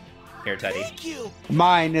 Here, Teddy. Thank you.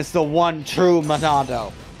 Mine is the one true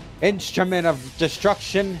Monado. Instrument of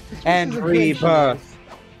destruction and rebirth.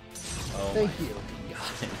 Oh Thank you.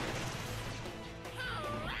 God.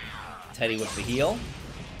 Teddy with the heal.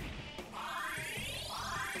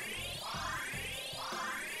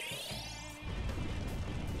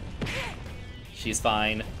 She's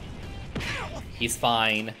fine. He's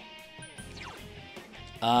fine.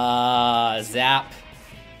 Zap.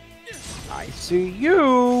 I see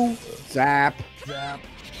you. Zap. Zap.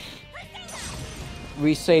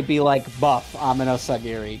 We say be like buff, Amino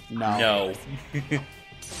Sagiri. No. No.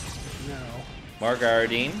 No.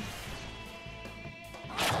 Margardine.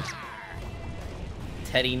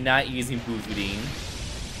 Teddy not using Bufudine.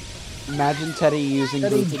 Imagine Teddy using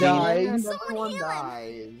Teddy Bufudine. dies. Everyone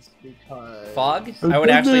dies because... Fog? I would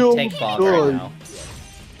actually take Fog right now.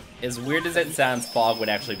 As weird as it sounds, Fog would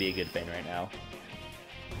actually be a good thing right now.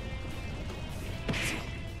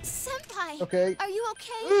 Senpai, Okay. are you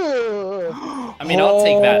okay? I mean, I'll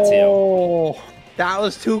take that too. Oh, that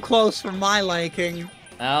was too close for my liking.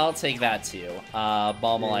 I'll take that too.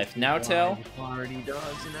 Balm of Life Naoto. Party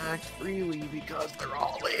doesn't act freely because they're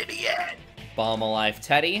all idiot. Balm of Life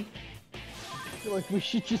Teddy. I feel like we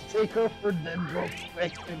should just take her for them real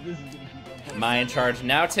quick, and this is gonna keep on. Mind Charge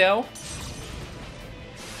Naoto.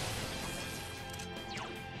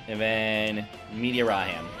 And then Media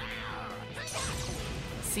Rahan.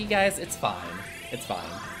 See, guys, it's fine. It's fine.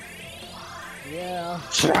 Yeah.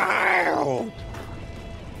 Child.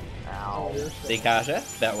 Ow.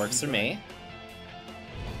 Seikasha, that works for me.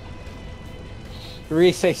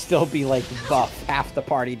 Rise still be like buff. Half the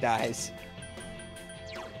party dies.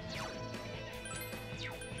 Yeah,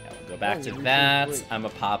 we'll go back to that. I'm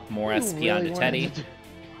gonna pop more SP onto Teddy.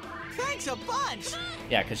 Thanks a bunch.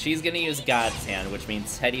 Yeah, because she's gonna use God's Hand, which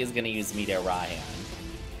means Teddy is gonna use Media Rahan.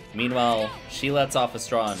 Meanwhile, she lets off a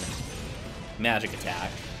strong magic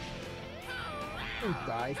attack. Don't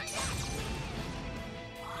die.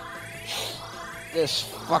 This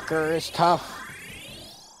fucker is tough.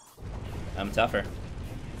 I'm tougher.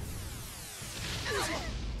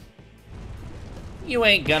 You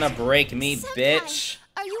ain't gonna break me, bitch.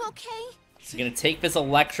 Are you okay? You're gonna take this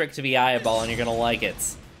electric to the eyeball and you're gonna like it.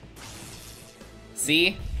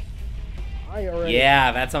 See?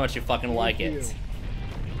 Yeah, that's how much you fucking like it.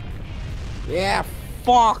 Yeah,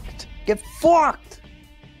 fucked. Get fucked.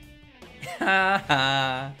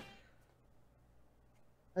 Haha.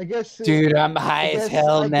 I guess. Dude, I'm high as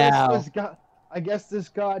hell now. I guess this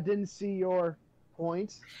god didn't see your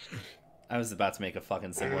point. I was about to make a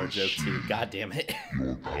fucking similar joke too. God damn it.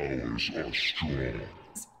 Your powers are strong.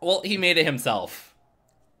 Well, he made it himself.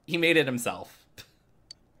 He made it himself.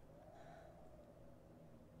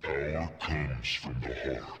 Power comes from the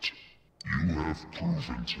heart. You have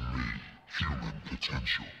proven to me human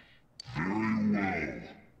potential. Very well.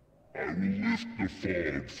 I will lift the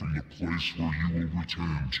fog from the place where you will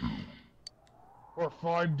return to. For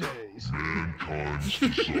 5 days. Mankind's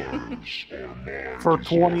desires are mine. For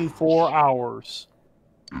 24 hours.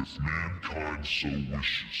 If mankind so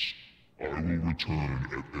wishes, I will return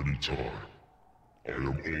at any time. I am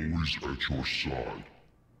always at your side,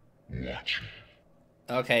 watching.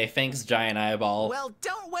 Okay, thanks, giant eyeball. Well,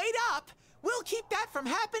 don't wait up. We'll keep that from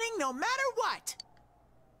happening no matter what.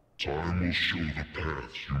 Time will show the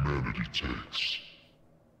path humanity takes.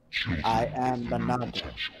 Children I am with the inner Nanda.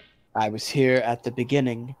 potential. I was here at the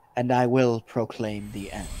beginning, and I will proclaim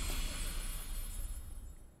the end.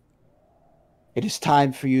 It is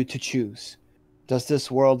time for you to choose. Does this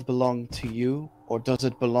world belong to you, or does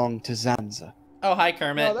it belong to Zanza? Oh, hi,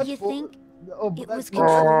 Kermit. No, You think it was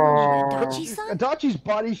controlling Adachi-san? Adachi's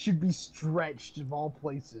body should be stretched of all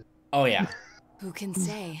places. Oh, yeah. Who can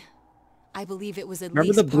say? I believe it was at Remember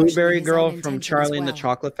least the partially blueberry his girl own from intention Charlie as and the well.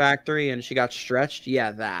 Chocolate Factory and she got stretched?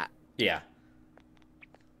 Yeah, that. Yeah.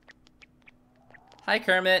 Hi,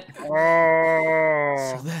 Kermit.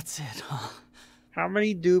 Oh. So that's it, huh? How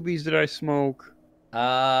many doobies did I smoke?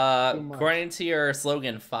 According to your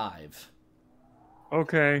slogan, 5.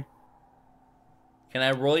 Okay. Can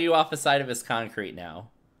I roll you off the side of this concrete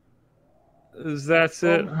now? That's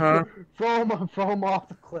it, huh? Throw him off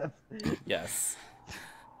the cliff. Yes.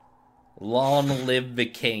 Long live the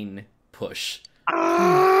king. Push.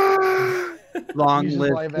 Long Uses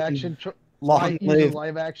live live King- action. long Uses live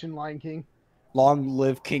live action Lion King. Long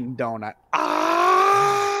live King Donut.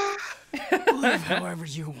 Live however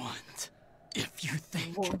you want. If you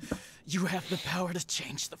think you have the power to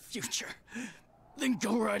change the future, then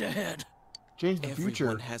go right ahead. Change the Everyone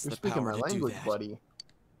future. has You're the speaking power my to do language, that. buddy.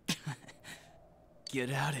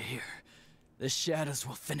 Get out of here. The shadows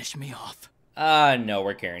will finish me off. No,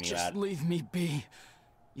 we're carrying you Just out. leave me be.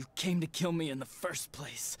 You came to kill me in the first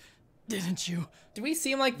place, didn't you? Do we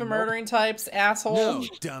seem like the murdering types, asshole? No,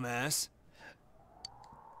 dumbass.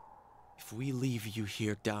 If we leave you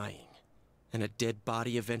here dying, and a dead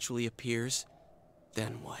body eventually appears,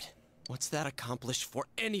 then what? What's that accomplish for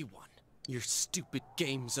anyone? Your stupid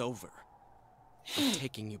game's over. I'm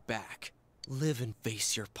taking you back. Live and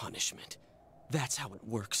face your punishment. That's how it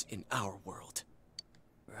works in our world.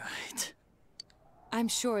 Right. I'm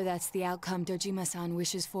sure that's the outcome Dojima-san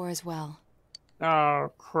wishes for as well. Oh,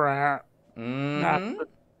 crap.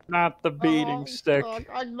 Not the beating stick. Fuck,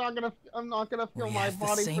 I'm not gonna feel We my have the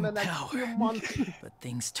body for same the next power. few months. But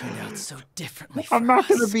things turned out so differently for I'm not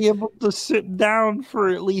going us. to be able to sit down for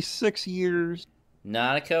at least 6 years.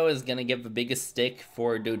 Nanako is gonna give the biggest stick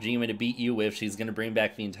for Dojima to beat you with. She's gonna bring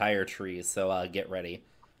back the entire tree, so get ready.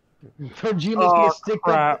 Dojima's Oh,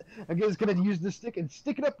 crap. gonna use the stick and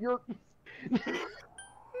stick it up your.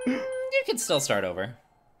 You can still start over.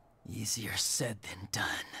 Easier said than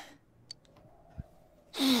done.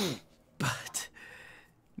 But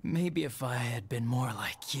maybe if I had been more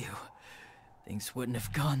like you, things wouldn't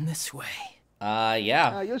have gone this way.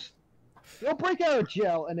 Yeah. You'll break out of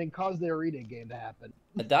jail and then cause the arena game to happen.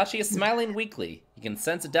 Adachi is smiling weakly. You can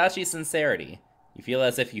sense Adachi's sincerity. You feel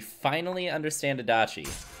as if you finally understand Adachi.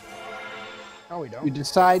 No, we don't. You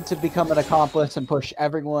decide to become an accomplice and push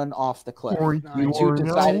everyone off the cliff. Or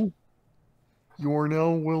decided. you are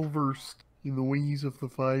now well versed in the ways of the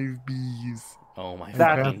 5 Bs. Oh my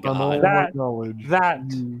That- fucking on all god. knowledge. That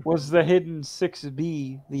was the hidden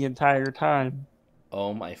 6B the entire time.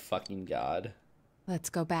 Oh my fucking god. Let's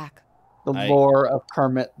go back. The lore of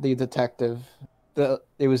Kermit the detective.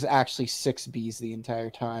 It was actually 6 Bs the entire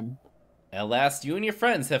time. At last, you and your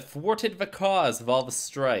friends have thwarted the cause of all the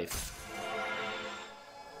strife.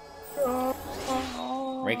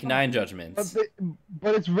 Rank 9 judgments.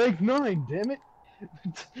 But it's rank 9, damn it.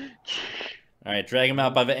 Alright, drag him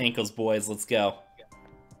out by the ankles, boys. Let's go.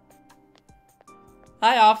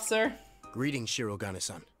 Hi, officer. Greetings,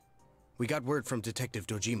 Shirogane-san. We got word from Detective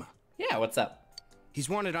Dojima. Yeah, what's up? He's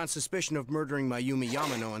wanted on suspicion of murdering Mayumi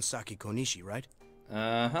Yamano and Saki Konishi, right?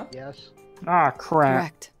 Uh-huh. Yes. Ah, crap.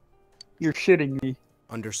 Correct. You're shitting me.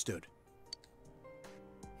 Understood.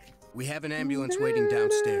 We have an ambulance waiting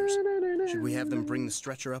downstairs. Should we have them bring the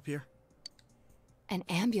stretcher up here? An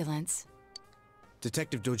ambulance?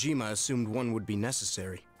 Detective Dojima assumed one would be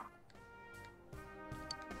necessary.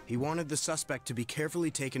 He wanted the suspect to be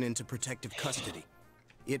carefully taken into protective custody.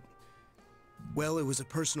 Well, it was a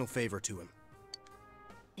personal favor to him.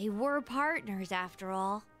 They were partners, after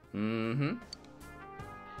all. Mm-hmm.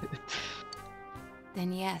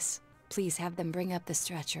 Then yes, please have them bring up the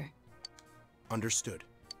stretcher. Understood.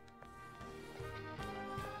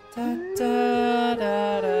 Da, da,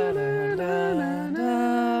 da, da, da, da,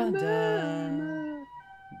 da.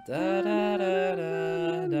 Da, da, da,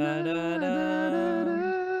 da, da, da, da.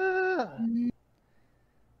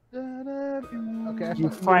 Okay. You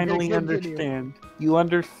finally understand. You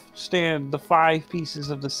understand the 5 pieces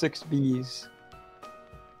of the 6 B's.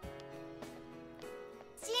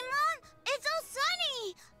 Simon, it's all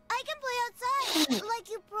sunny. I can play outside like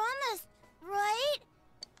you promised, right?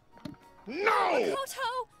 No!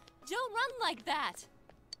 Koto! Don't run like that!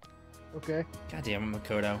 Okay. God damn it,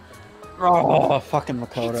 Makoto. Oh, fucking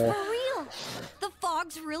It's Makoto. for real. The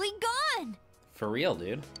fog's really gone. For real,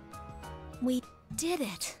 dude. We did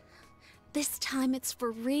it. This time it's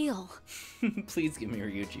for real. Please give me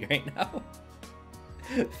Ryuji right now.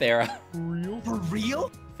 Farah. For real?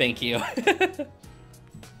 Thank you.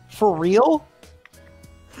 For real?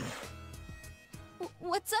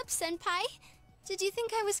 What's up, Senpai? Did you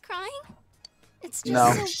think I was crying? It's just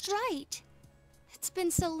No. so bright. It's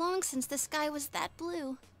been so long since the sky was that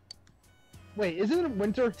blue. Wait, isn't it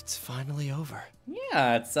winter? It's finally over.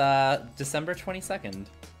 Yeah, it's December 22nd.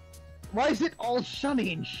 Why is it all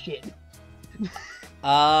sunny and shit?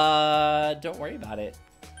 Don't worry about it.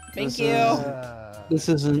 Thank you. This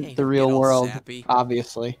isn't Hey, the real get all world, sappy.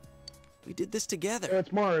 obviously. We did this Oh, together. it's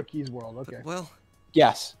Maruki's world, okay. But, well,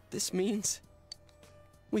 Yes. this means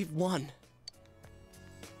we've won.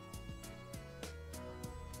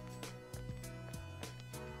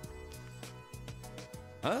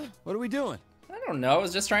 Huh? What are we doing? I don't know. I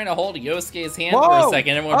was just trying to hold Yosuke's hand Whoa! for a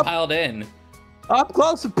second. Everyone Up- piled in. Up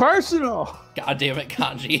close and personal. God damn it,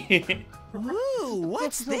 Kanji. Ooh,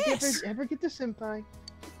 what's this? Ever get the senpai?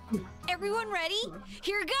 Everyone ready?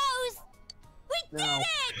 Here goes! We did No.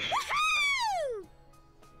 it! Woohoo!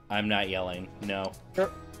 I'm not yelling. No. You're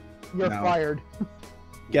No. fired.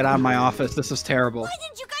 Get out of my office. This is terrible. Why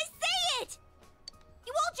didn't you guys say it?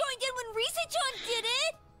 You all joined in when Risa-chan did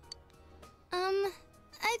it!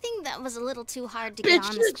 I think that was a little too hard to get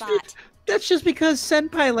on the spot. That's just because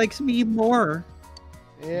Senpai likes me more.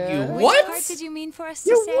 Yeah. You Which what? part did you mean for us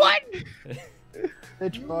to You say? what?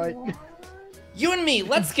 Bitch fight. You and me,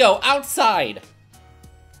 let's go outside.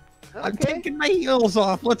 I'm taking my heels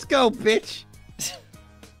off. Let's go, bitch. The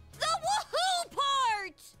woohoo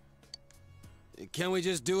part! Can we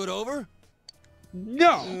just do it over?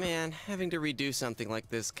 No. Man, having to redo something like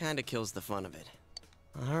this kinda kills the fun of it.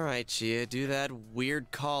 Alright, Chia, do that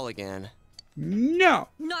weird call again. No.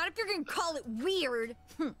 Not if you're gonna call it weird.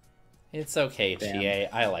 It's okay, Chie.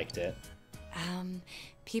 I liked it.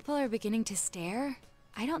 People are beginning to stare.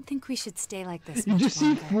 I don't think we should stay like this You much just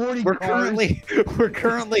see longer. 40 We're cars.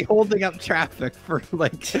 currently holding up traffic for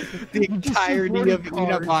like the entirety of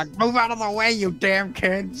Unabog. Move out of the way, you damn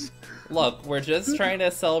kids. Look, we're just trying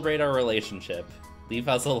to celebrate our relationship. Leave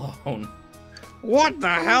us alone. What the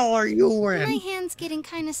hell are you My in? hand's getting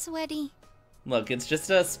kind of sweaty. Look, it's just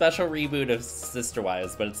a special reboot of Sister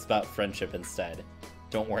Wives, but it's about friendship instead.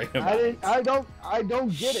 Don't worry about it. I don't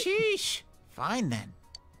get it. Sheesh. Fine then.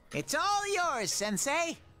 It's all yours,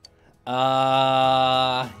 Sensei.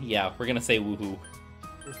 Yeah, we're gonna say woohoo.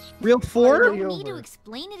 Real four? Finally Need to over.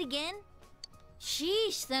 explain it again?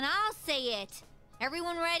 Sheesh, then I'll say it.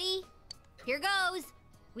 Everyone ready? Here goes.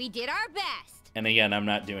 We did our best. And again, I'm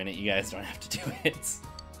not doing it. You guys don't have to do it.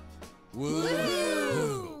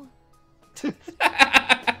 Woo!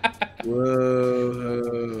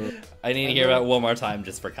 Whoa. I need to hear that one more time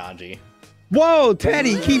just for Kanji. Whoa,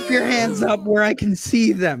 Teddy, keep your hands up where I can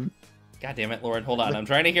see them. God damn it, Lord, hold on. I'm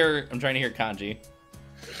trying to hear Kanji.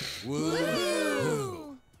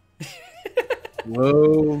 Woo!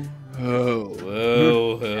 Whoa.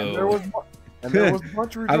 Whoa. And there was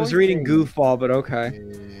much I was reading rejoicing. Goofball, but okay.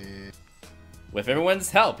 With everyone's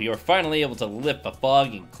help, you are finally able to lift the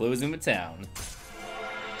fog and closing the town.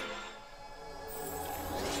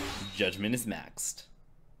 Judgment is maxed.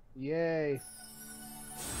 Yay.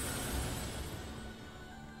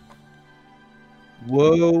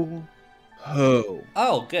 Whoa. Ho.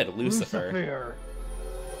 Oh, good, Lucifer.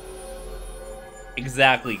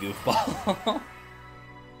 Exactly, goofball.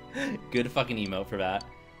 Good fucking emote for that.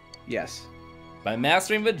 Yes. By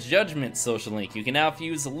mastering the Judgment social link, you can now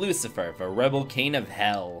fuse Lucifer, the Rebel King of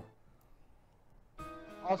Hell.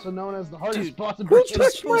 Also known as the hardest boss in Who Breaking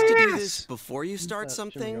touched Supposed to my do ass? this before you start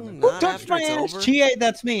something, Who not touched after my it's ass? over. G8,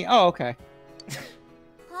 that's me. Oh, okay.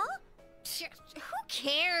 Huh? Who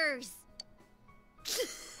cares?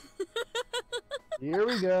 Here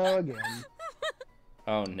we go again.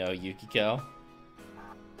 Oh no, Yukiko.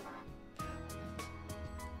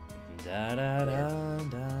 Da, da, da, da.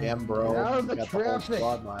 Damn, Get bro. out of the Got the whole traffic.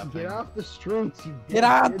 squad laughing. Get off the streets, you Get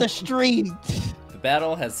out the street. The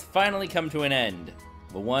battle has finally come to an end.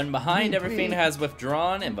 The one behind everything has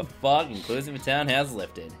withdrawn, and the fog enclosing the town has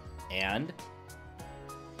lifted. And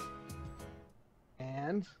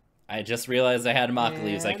I just realized I had mock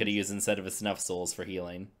leaves I could have used instead of a snuff souls for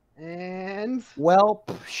healing. Well,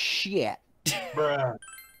 shit. Bruh.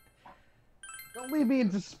 Don't leave me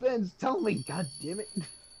in suspense. Tell me, god damn it.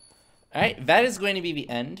 Alright, that is going to be the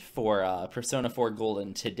end for Persona 4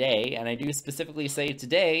 Golden today, and I do specifically say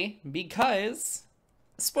today because,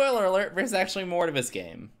 spoiler alert, there's actually more to this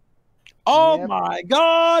game. Oh my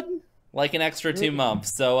god! Like an extra 2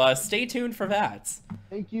 months, so stay tuned for that.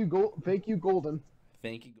 Thank you, Golden.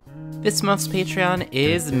 Thank you. This month's Patreon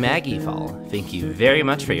is Maggie Fall. Thank you very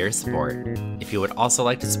much for your support. If you would also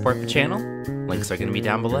like to support the channel, links are going to be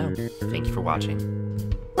down below. Thank you for watching.